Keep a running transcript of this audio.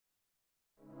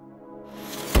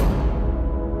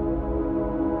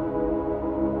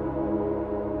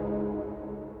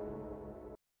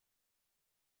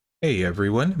Hey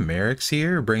everyone, Mherex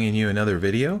here, bringing you another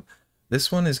video.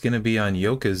 This one is going to be on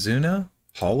Yokozuna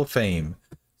Hall of Fame.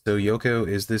 So Yoko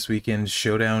is this weekend's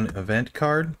Showdown event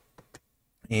card,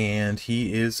 and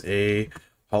he is a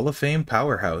Hall of Fame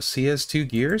powerhouse. He has two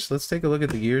gears. Let's take a look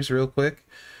at the gears real quick.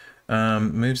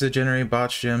 Moves that generate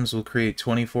botch gems will create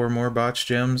 24 more botch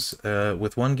gems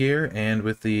with one gear, and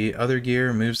with the other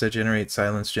gear, moves that generate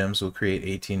silence gems will create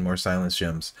 18 more silence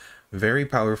gems. Very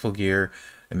powerful gear.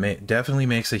 It definitely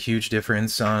makes a huge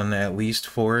difference on at least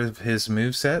 4 of his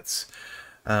movesets.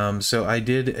 So I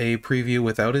did a preview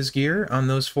without his gear on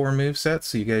those 4 movesets,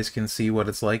 so you guys can see what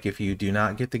it's like if you do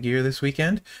not get the gear this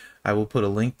weekend. I will put a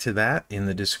link to that in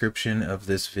the description of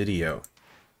this video.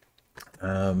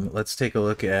 Let's take a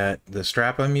look at the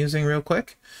strap I'm using real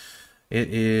quick.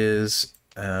 It is,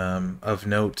 of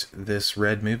note, this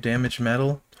red move damage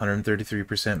metal,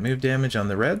 133% move damage on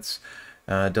the reds,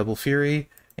 double fury,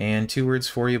 and 2 words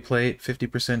for you plate,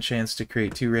 50% chance to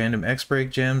create 2 random X-Break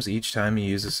gems each time you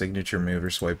use a signature move or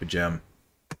swipe a gem.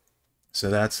 So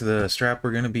that's the strap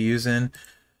we're going to be using.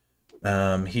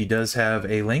 He does have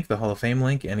a link, the Hall of Fame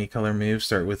link. Any color moves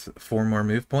start with 4 more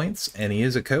move points, and he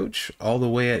is a coach all the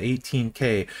way at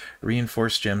 18k.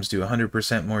 Reinforced gems do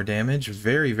 100% more damage.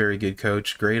 Very, very good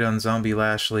coach. Great on Zombie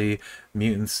Lashley,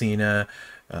 Mutant Cena,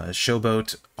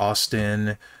 Showboat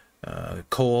Austin,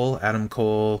 Cole, Adam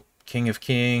Cole, King of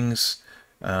Kings,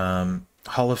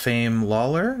 Hall of Fame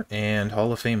Lawler, and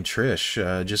Hall of Fame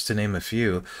Trish, just to name a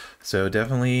few. So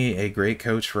definitely a great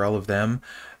coach for all of them.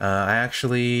 I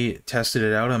actually tested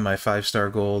it out on my 5-star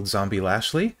gold Zombie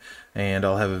Lashley, and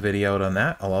I'll have a video out on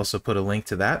that. I'll also put a link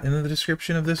to that in the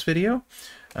description of this video.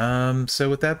 So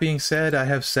with that being said, I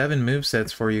have 7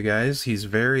 movesets for you guys. He's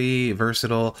very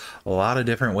versatile, a lot of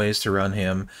different ways to run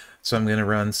him. So I'm going to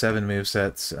run 7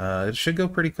 movesets. It should go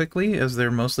pretty quickly as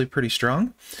they're mostly pretty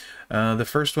strong. The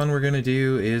first one we're going to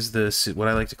do is what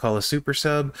I like to call a super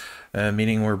sub,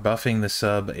 meaning we're buffing the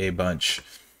sub a bunch.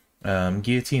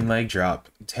 Guillotine Leg Drop,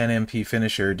 10 MP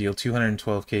finisher, deal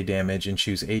 212k damage and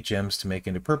choose 8 gems to make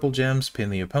into purple gems, pin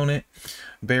the opponent.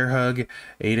 Bear Hug,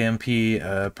 8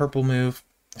 MP purple move.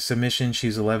 Submission,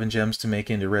 choose 11 gems to make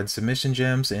into red submission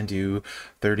gems and do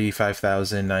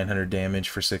 35,900 damage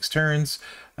for 6 turns.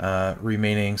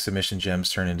 Remaining submission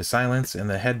gems turn into silence. And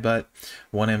the Headbutt,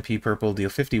 1 MP purple, deal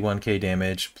 51k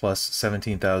damage plus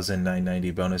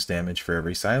 17,990 bonus damage for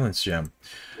every silence gem.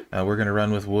 We're going to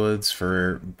run with Woods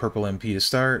for purple MP to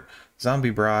start. Zombie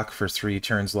Brock for 3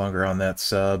 turns longer on that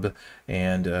sub,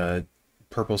 and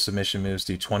purple submission moves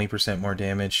do 20% more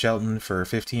damage. Shelton for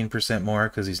 15% more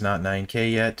because he's not 9k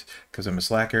yet, because I'm a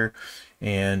slacker.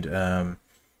 And I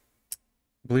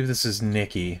believe this is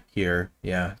Nikki here.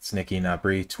 Yeah, it's Nikki, not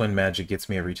Bree. Twin Magic gets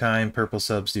me every time. Purple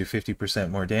subs do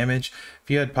 50% more damage.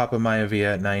 If you had Papa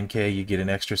Maivia at 9k, you get an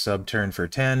extra sub turn for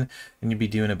 10, and you'd be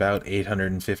doing about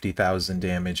 850,000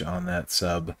 damage on that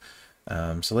sub.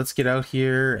 So let's get out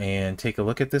here and take a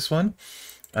look at this one.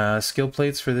 Skill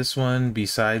plates for this one,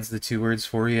 besides the 2 words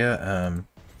for you,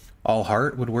 All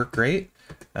Heart would work great.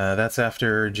 That's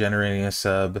after generating a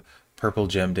sub. Purple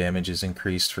gem damage is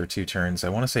increased for 2 turns. I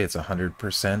want to say it's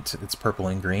 100%. It's purple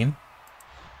and green.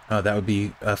 That would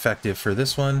be effective for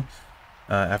this one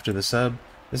after the sub.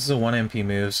 This is a 1 MP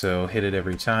move, so hit it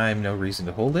every time. No reason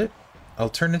to hold it.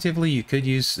 Alternatively, you could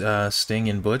use Sting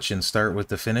and Butch and start with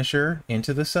the finisher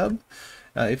into the sub.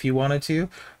 If you wanted to.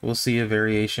 We'll see a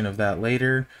variation of that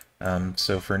later.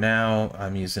 So for now,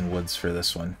 I'm using Woods for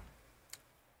this one.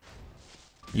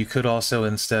 You could also,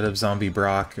 instead of Zombie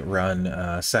Brock,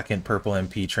 run second purple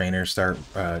MP trainer, start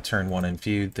turn 1 and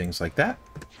feud, things like that.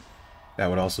 That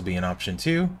would also be an option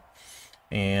too.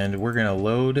 And we're going to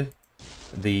load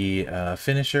the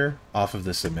finisher off of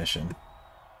the submission.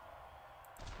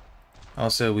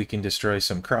 Also, we can destroy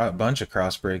some bunch of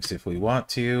cross breaks if we want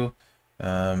to.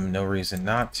 No reason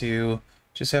not to.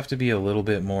 Just have to be a little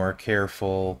bit more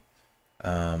careful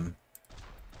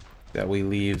that we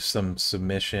leave some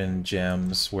submission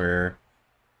gems where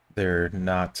they're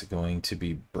not going to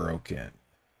be broken.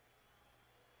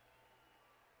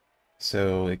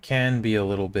 So it can be a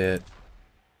little bit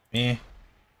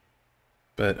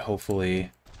but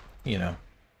hopefully, you know,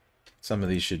 some of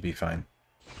these should be fine.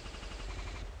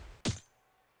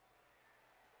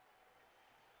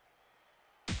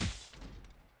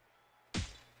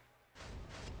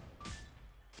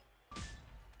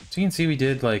 So you can see we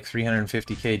did like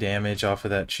 350k damage off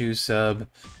of that choose sub.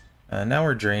 Now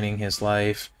we're draining his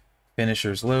life.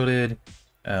 Finisher's loaded.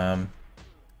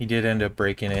 He did end up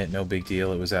breaking it, no big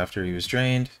deal. It was after he was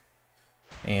drained.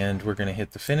 And we're going to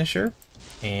hit the finisher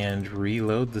and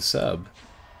reload the sub.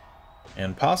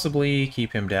 And possibly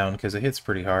keep him down because it hits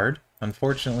pretty hard.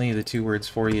 Unfortunately, the 2 words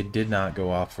for you did not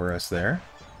go off for us there.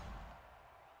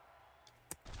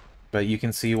 But you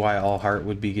can see why all heart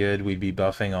would be good. We'd be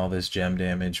buffing all this gem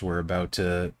damage we're about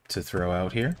to throw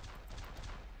out here.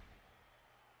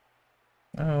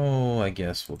 Oh, I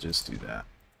guess we'll just do that.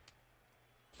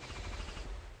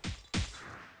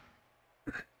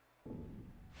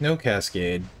 No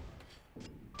cascade.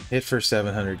 Hit for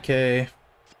 700k.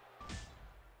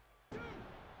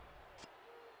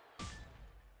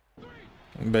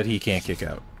 But he can't kick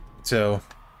out. So,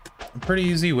 a pretty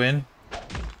easy win.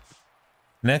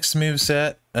 Next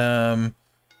moveset, and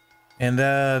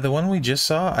the one we just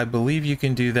saw, I believe you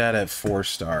can do that at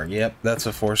 4-star. Yep, that's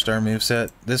a 4-star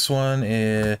moveset. This one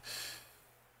is...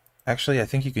 Actually, I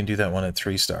think you can do that one at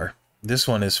 3-star. This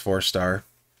one is 4-star.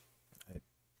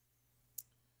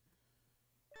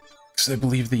 Because I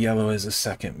believe the yellow is a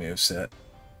second moveset.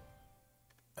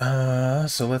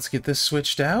 So let's get this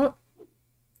switched out.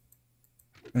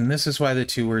 And this is why the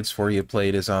 2 words for you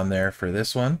played is on there for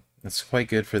this one. It's quite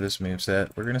good for this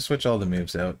moveset. We're going to switch all the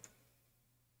moves out.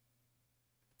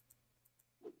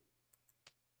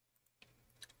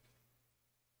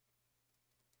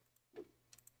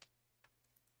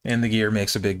 And the gear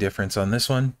makes a big difference on this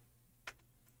one.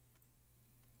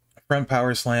 Front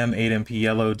power slam, 8 MP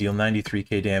yellow, deal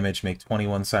 93k damage, make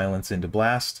 21 silence into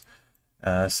blast.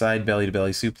 Side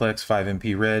belly-to-belly suplex, 5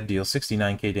 MP red, deal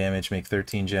 69k damage, make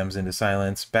 13 gems into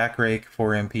silence. Back rake,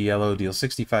 4 MP yellow, deal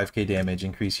 65k damage,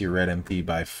 increase your red MP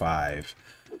by 5.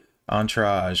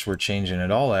 Entourage, we're changing it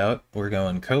all out. We're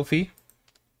going Kofi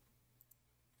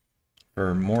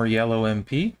for more yellow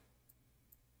MP.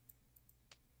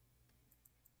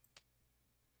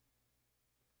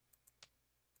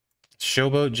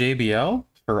 Showboat JBL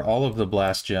for all of the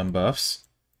blast gem buffs.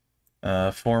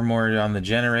 4 more on the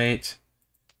generate.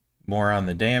 More on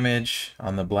the damage,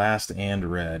 on the blast,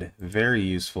 and red. Very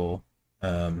useful.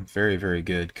 Very, very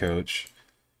good coach.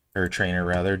 Or trainer,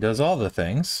 rather. Does all the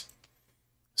things.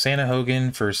 Santa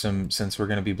Hogan for some, since we're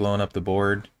going to be blowing up the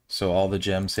board, so all the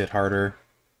gems hit harder.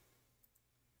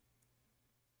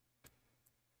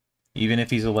 Even if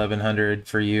he's 1100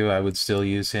 for you, I would still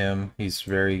use him. He's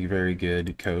very, very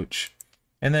good coach.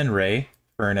 And then Ray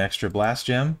for an extra blast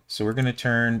gem. So we're going to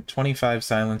turn 25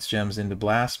 silence gems into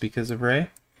blast because of Ray.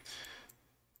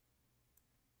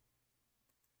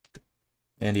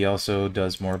 And he also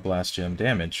does more blast gem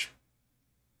damage.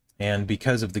 And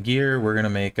because of the gear, we're going to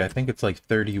make, I think it's like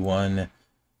 31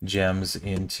 gems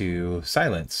into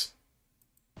silence.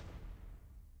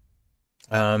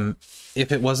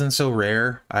 If it wasn't so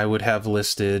rare, I would have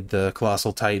listed the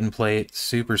Colossal Titan plate,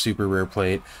 super, super rare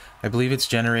plate. I believe it's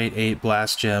generate 8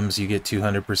 blast gems, you get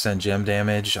 200% gem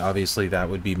damage. Obviously that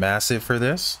would be massive for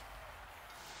this.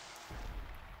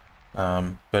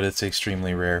 But it's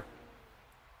extremely rare.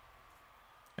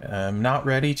 Not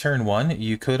ready turn 1.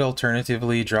 You could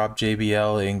alternatively drop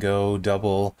JBL and go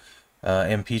double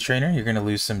MP trainer. You're going to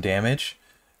lose some damage.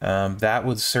 That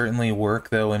would certainly work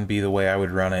though and be the way I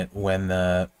would run it when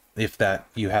if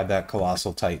you had that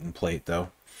Colossal Titan plate though.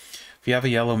 If you have a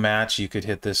yellow match, you could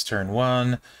hit this turn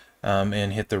 1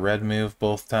 and hit the red move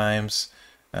both times.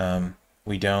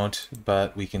 We don't,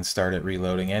 but we can start it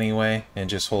reloading anyway and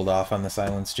just hold off on the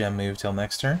silence gem move till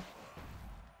next turn.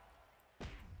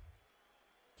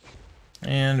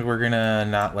 And we're gonna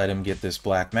not let him get this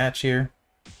black match here.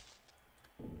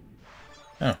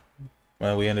 Oh,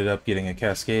 well, we ended up getting a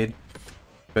cascade.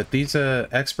 But these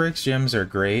X-Breaks gems are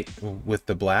great with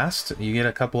the blast. You get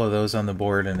a couple of those on the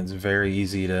board and it's very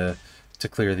easy to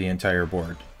clear the entire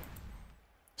board.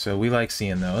 So we like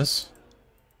seeing those.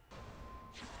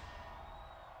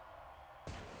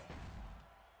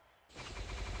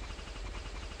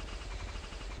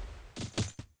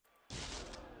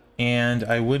 And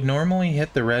I would normally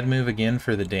hit the red move again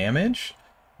for the damage,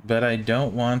 but I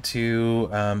don't want to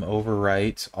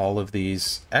overwrite all of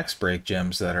these X-Break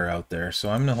gems that are out there,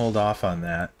 so I'm going to hold off on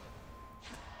that.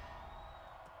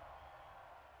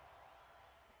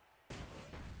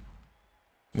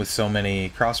 With so many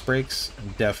cross breaks,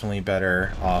 definitely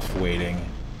better off waiting.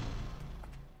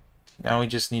 Now we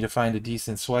just need to find a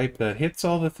decent swipe that hits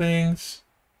all the things,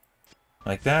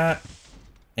 like that.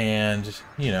 And,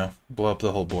 you know, blow up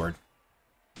the whole board.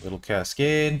 Little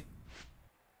cascade.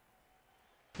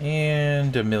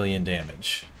 And 1,000,000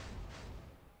 damage.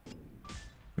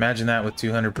 Imagine that with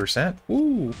 200%.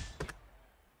 Woo!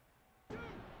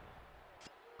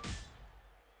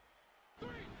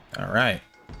 Alright.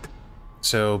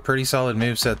 So, pretty solid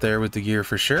moveset there with the gear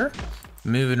for sure.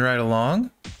 Moving right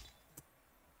along.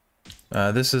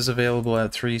 This is available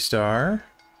at 3-star.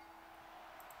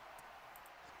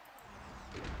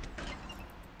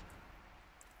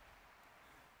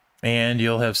 And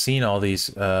you'll have seen all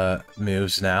these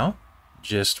moves now,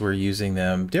 just we're using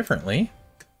them differently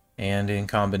and in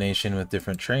combination with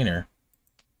different trainer.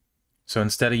 So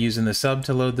instead of using the sub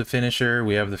to load the finisher,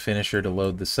 we have the finisher to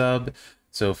load the sub.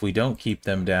 So if we don't keep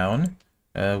them down,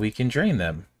 we can drain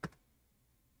them.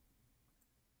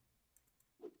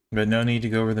 But no need to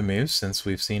go over the moves since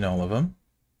we've seen all of them.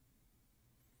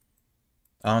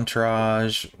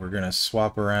 Entourage, we're going to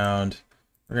swap around.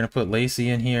 We're going to put Lacey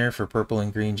in here for purple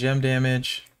and green gem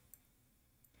damage.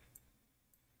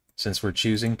 Since we're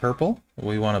choosing purple,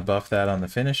 we want to buff that on the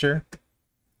finisher.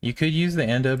 You could use the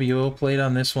NWO plate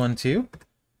on this one too.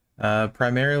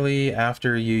 Primarily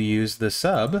after you use the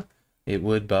sub, it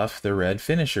would buff the red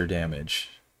finisher damage.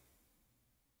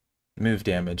 Move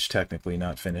damage, technically,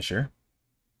 not finisher.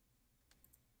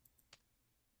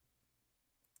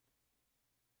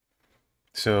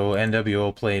 So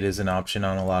NWO plate is an option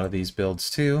on a lot of these builds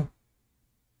too.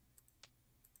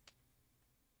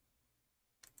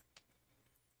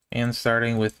 And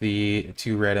starting with the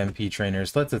 2 red MP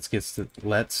trainers, lets us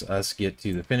get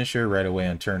to the finisher right away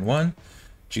on turn 1.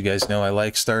 But you guys know I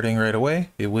like starting right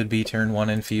away. It would be turn 1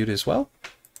 in feud as well.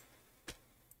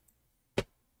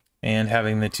 And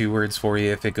having the 2 words for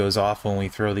you if it goes off when we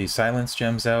throw these silence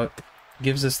gems out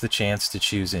gives us the chance to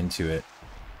choose into it.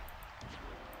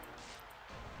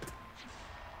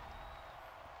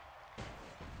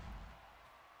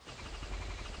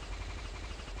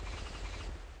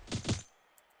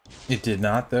 It did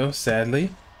not, though,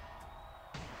 sadly.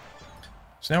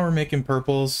 So now we're making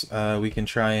purples. We can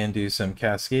try and do some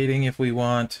cascading if we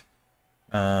want.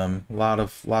 Lot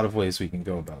of ways we can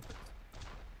go about this.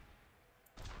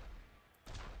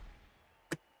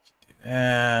 Do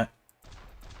that.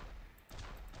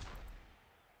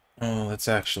 Oh, let's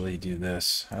actually do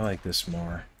this. I like this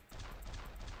more.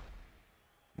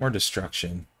 More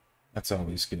destruction. That's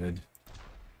always good.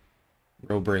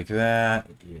 Row break that.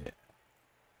 Yeah.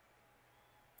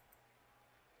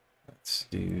 Let's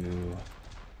do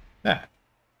that.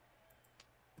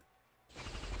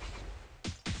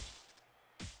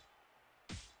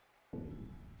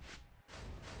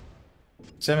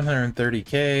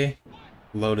 $730K.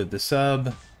 Loaded the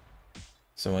sub.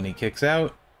 So when he kicks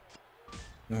out,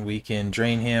 we can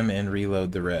drain him and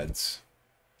reload the reds.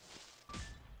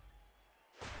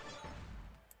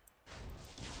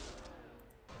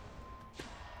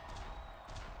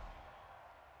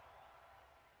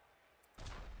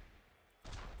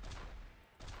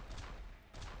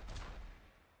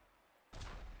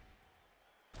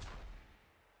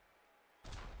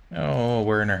 Oh,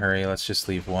 we're in a hurry. Let's just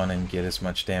leave 1 and get as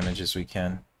much damage as we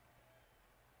can.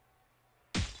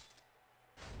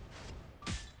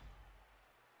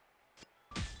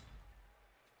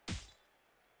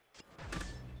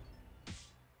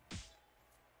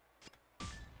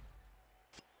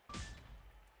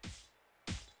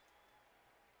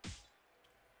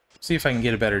 See if I can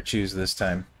get a better choose this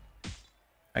time.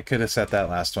 I could have set that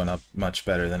last one up much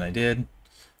better than I did.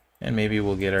 And maybe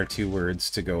we'll get our 2 words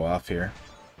to go off here.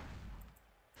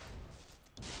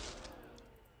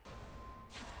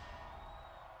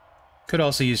 Could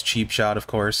also use Cheap Shot, of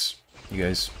course. You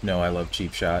guys know I love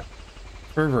Cheap Shot.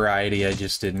 For variety, I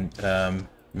just didn't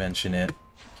mention it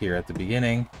here at the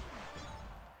beginning.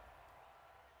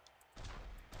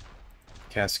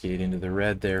 Cascade into the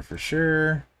red there for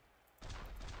sure.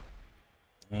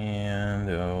 And,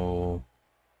 oh,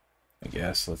 I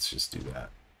guess let's just do that.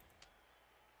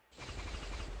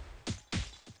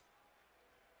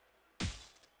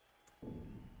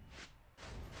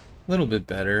 A little bit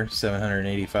better,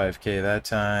 785K that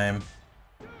time.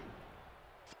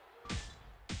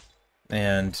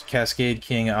 And Cascade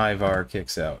King Ivar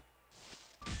kicks out.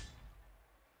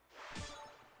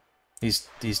 He's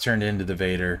turned into the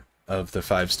Vader of the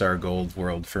 5-star gold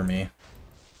world for me.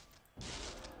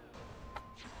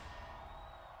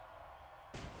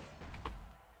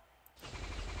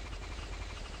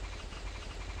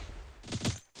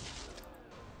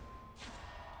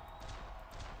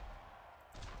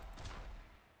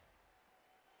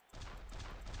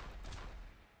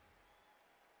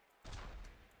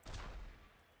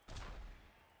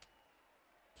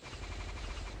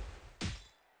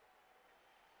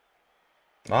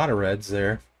 A lot of reds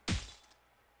there.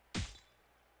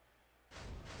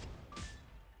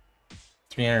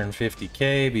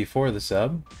 350K before the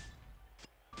sub.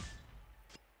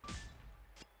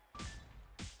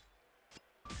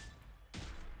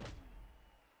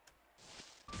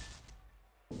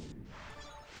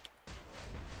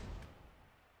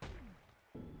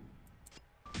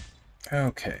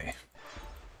 Okay.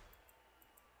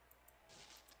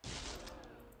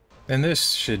 And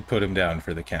this should put him down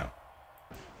for the count.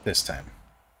 This time.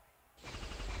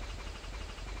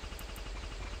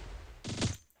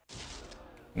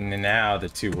 Now the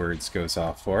 2 words goes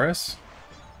off for us.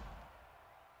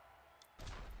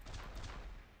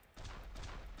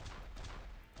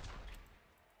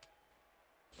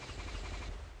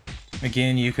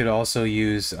 Again, you could also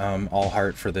use all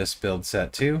heart for this build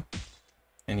set too.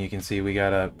 And you can see we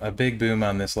got a big boom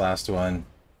on this last one.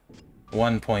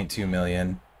 1.2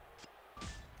 million.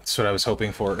 That's what I was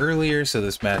hoping for earlier, so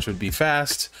this match would be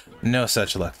fast. No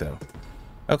such luck though.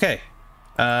 Okay.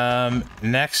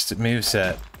 Next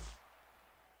moveset.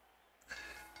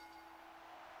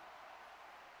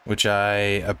 Which I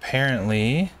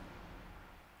apparently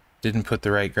didn't put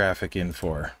the right graphic in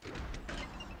for.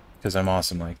 Because I'm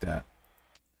awesome like that.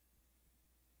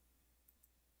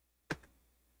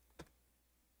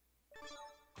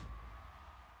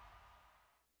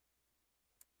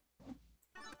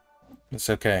 It's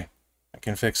okay. I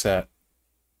can fix that.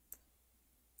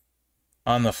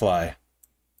 On the fly.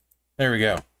 There we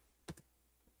go.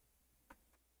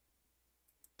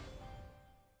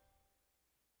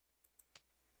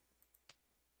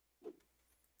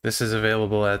 This is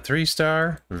available at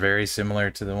 3-star, very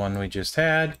similar to the one we just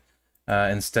had.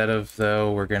 Instead of,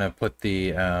 though, we're going to put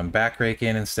the back rake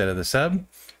in instead of the sub,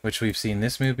 which we've seen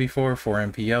this move before. 4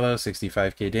 MP yellow,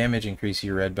 65k damage, increase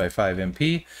your red by 5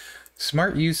 MP.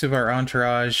 Smart use of our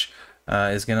entourage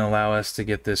is going to allow us to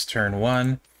get this turn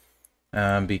 1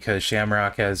 because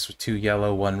Shamrock has 2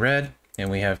 yellow, 1 red,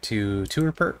 and we have 2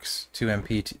 tour perks, 2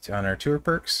 MP on our tour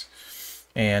perks.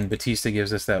 And Batista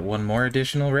gives us that 1 more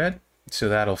additional red. So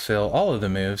that'll fill all of the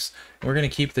moves. We're going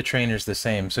to keep the trainers the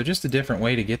same. So just a different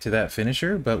way to get to that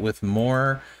finisher, but with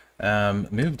more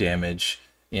move damage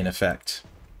in effect.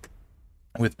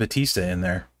 With Batista in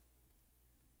there.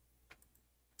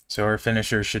 So our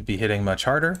finisher should be hitting much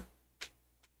harder.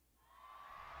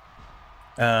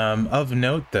 Of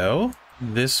note though,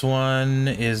 this one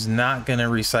is not going to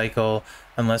recycle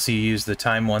unless you use the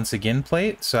time once again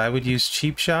plate. So I would use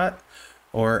Cheap Shot.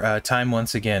 Or time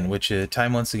once again, which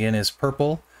time once again is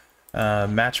purple.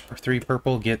 Match 3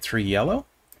 purple, get 3 yellow.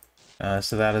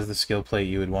 So that is the skill plate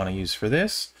you would want to use for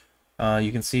this.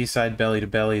 You can see side belly to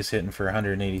belly is hitting for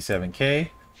 187k.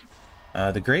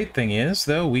 The great thing is,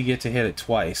 though, we get to hit it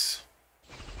twice.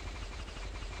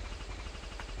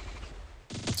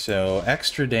 So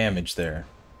extra damage there.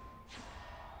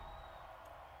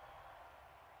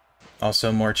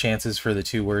 Also more chances for the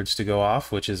 2 words to go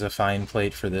off, which is a fine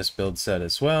plate for this build set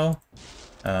as well.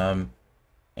 And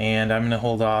I'm going to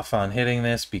hold off on hitting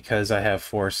this because I have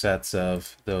 4 sets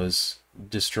of those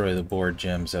destroy the board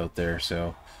gems out there,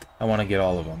 so I want to get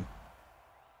all of them.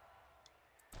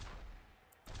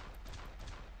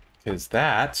 Because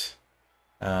that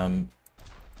can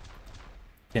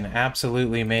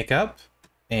absolutely make up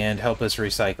and help us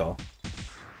recycle.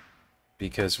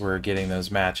 Because we're getting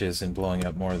those matches and blowing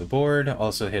up more of the board,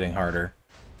 also hitting harder.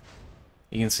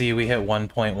 You can see we hit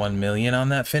 1.1 million on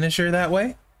that finisher that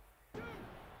way.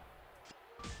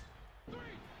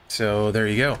 So there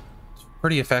you go.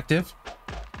 Pretty effective.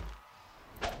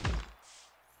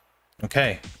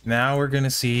 Okay, now we're going to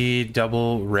see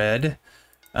double red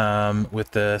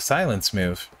with the silence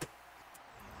move.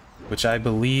 Which I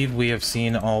believe we have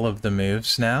seen all of the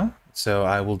moves now. So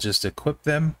I will just equip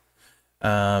them.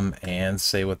 And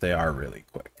say what they are really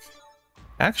quick.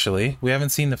 Actually, we haven't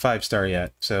seen the 5-star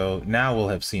yet, so now we'll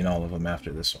have seen all of them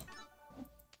after this one.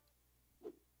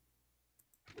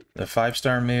 The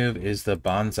 5-star move is the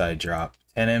Bonsai Drop.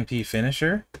 10 MP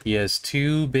finisher. He has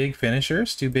 2 big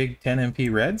finishers, 2 big 10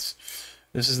 MP reds.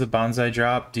 This is the Bonsai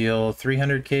Drop. Deal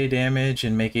 300k damage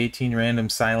and make 18 random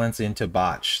silence into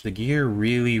botch. The gear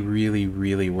really, really,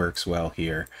 really works well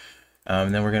here.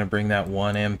 Then we're going to bring that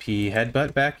 1 MP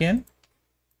headbutt back in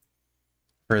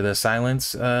for the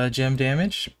silence gem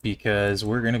damage, because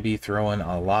we're going to be throwing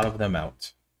a lot of them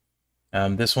out.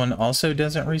 This one also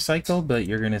doesn't recycle, but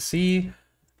you're going to see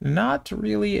not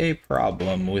really a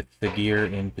problem with the gear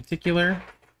in particular.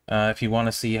 If you want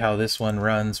to see how this one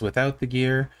runs without the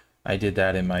gear, I did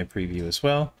that in my preview as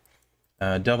well.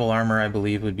 Double armor, I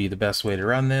believe, would be the best way to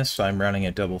run this, so I'm running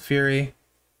at double fury.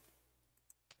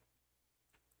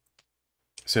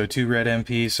 So 2 red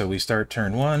MP, so we start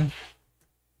turn 1.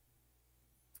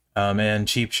 And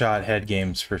cheap shot head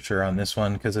games for sure on this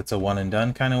one, because it's a one and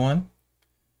done kind of one.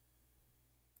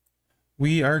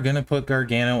 We are going to put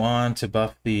Gargano on to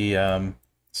buff the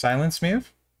silence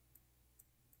move.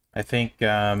 I think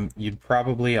you'd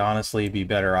probably honestly be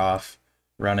better off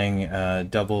running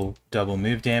double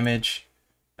move damage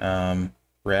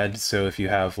red. So if you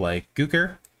have like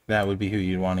Gooker, that would be who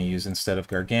you'd want to use instead of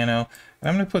Gargano. And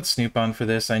I'm going to put Snoop on for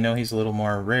this. I know he's a little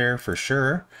more rare for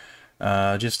sure.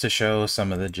 Just to show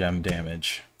some of the gem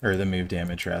damage, or the move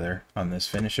damage rather, on this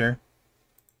finisher.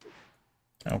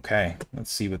 Okay,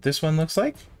 let's see what this one looks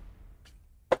like.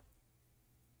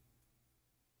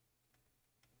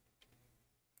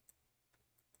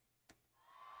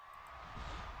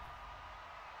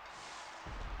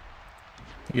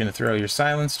 You're going to throw your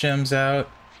silence gems out,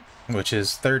 which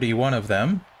is 31 of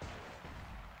them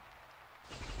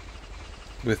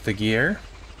with the gear.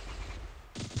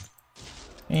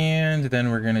 And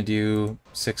then we're going to do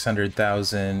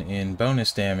 600,000 in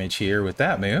bonus damage here with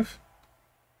that move.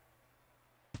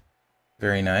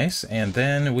 Very nice. And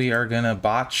then we are going to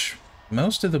botch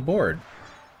most of the board.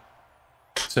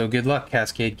 So good luck,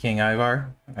 Cascade King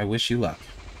Ivar. I wish you luck.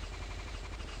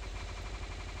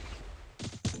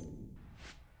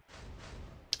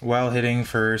 While hitting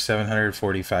for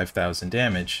 745,000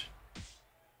 damage.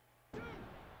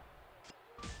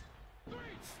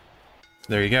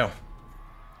 There you go.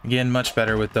 Again, much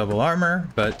better with double armor,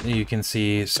 but you can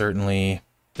see certainly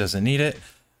doesn't need it.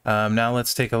 Now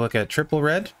let's take a look at triple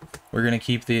red. We're going to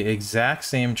keep the exact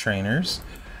same trainers.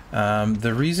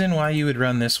 The reason why you would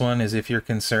run this one is if you're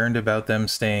concerned about them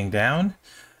staying down.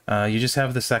 You just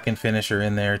have the second finisher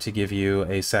in there to give you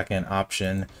a second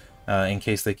option in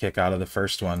case they kick out of the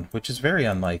first one, which is very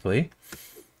unlikely.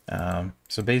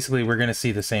 So basically we're going to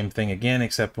see the same thing again,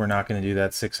 except we're not going to do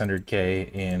that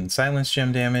 600k in silence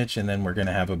gem damage, and then we're going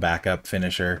to have a backup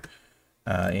finisher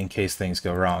in case things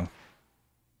go wrong.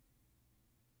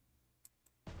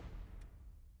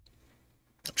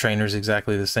 Trainer's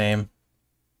exactly the same.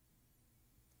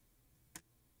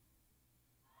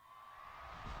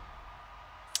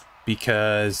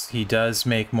 Because he does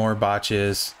make more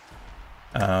botches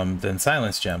than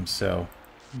silence gems, so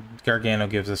Gargano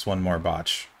gives us one more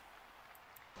botch.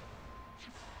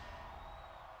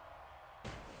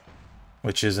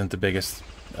 Which isn't the biggest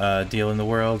deal in the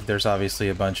world. There's obviously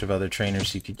a bunch of other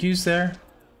trainers you could use there.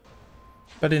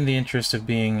 But in the interest of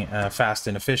being fast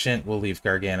and efficient, we'll leave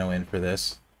Gargano in for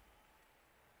this.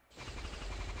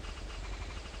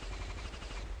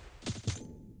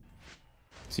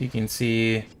 So you can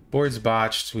see, board's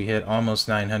botched, we hit almost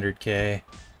 900k.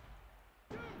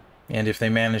 And if they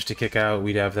manage to kick out,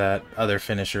 we'd have that other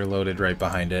finisher loaded right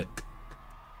behind it.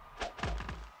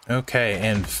 Okay,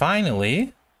 and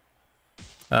finally,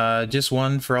 just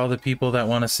one for all the people that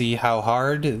want to see how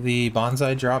hard the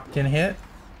bonsai drop can hit.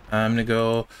 I'm going to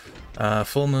go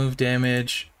full move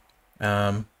damage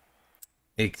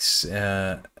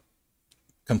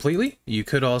completely. You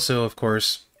could also, of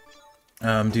course,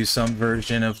 do some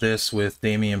version of this with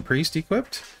Damian Priest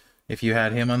equipped. If you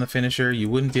had him on the finisher, you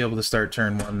wouldn't be able to start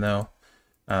turn one though.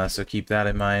 So keep that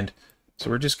in mind. So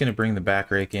we're just going to bring the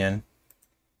back rake in.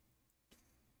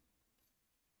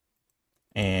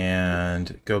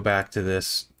 And go back to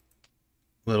this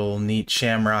little neat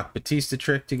Shamrock Batista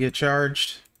trick to get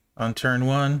charged on turn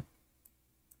one.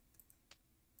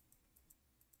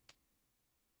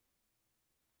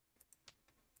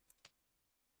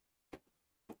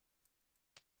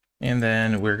 And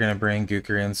then we're going to bring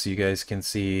Gooker in so you guys can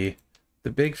see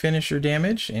the big finisher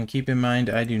damage. And keep in mind,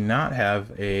 I do not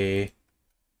have a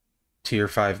tier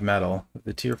 5 metal. With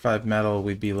the tier 5 metal,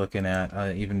 we'd be looking at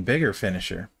an even bigger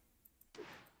finisher.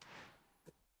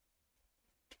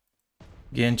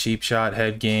 Again, cheap shot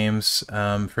head games.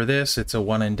 For this, it's a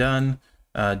one and done.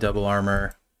 Double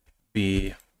armor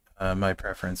be my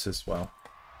preference as well.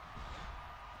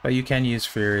 But you can use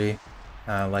Fury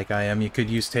like I am. You could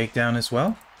use Takedown as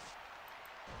well.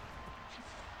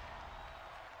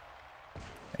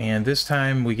 And this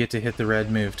time we get to hit the red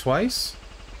move twice.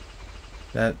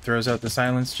 That throws out the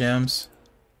silence gems.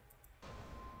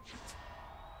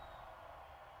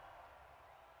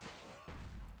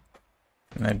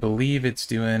 And I believe it's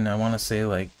doing, I want to say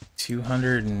like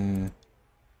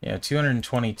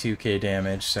 222k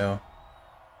damage, so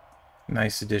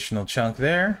nice additional chunk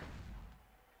there.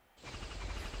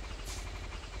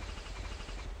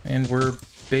 And we're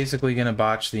basically going to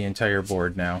botch the entire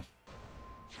board now.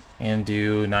 And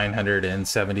do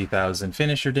 970,000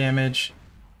 finisher damage.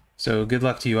 So good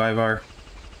luck to you, Ivar.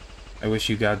 I wish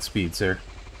you Godspeed, sir.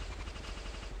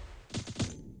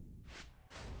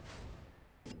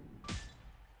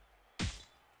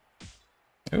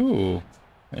 Ooh,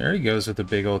 there he goes with a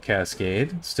big old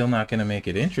cascade. Still not going to make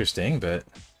it interesting, but...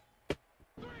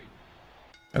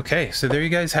 Okay, so there you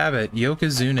guys have it.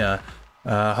 Yokozuna,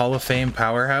 Hall of Fame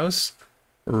powerhouse.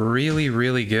 Really,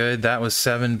 really good. That was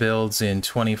 7 builds in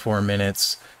 24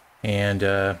 minutes, and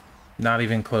not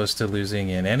even close to losing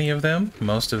in any of them.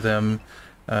 Most of them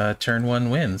turn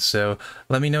 1 wins. So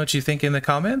let me know what you think in the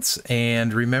comments,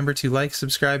 and remember to like,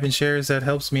 subscribe, and share as that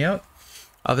helps me out.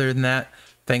 Other than that,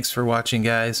 thanks for watching,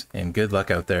 guys, and good luck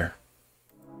out there.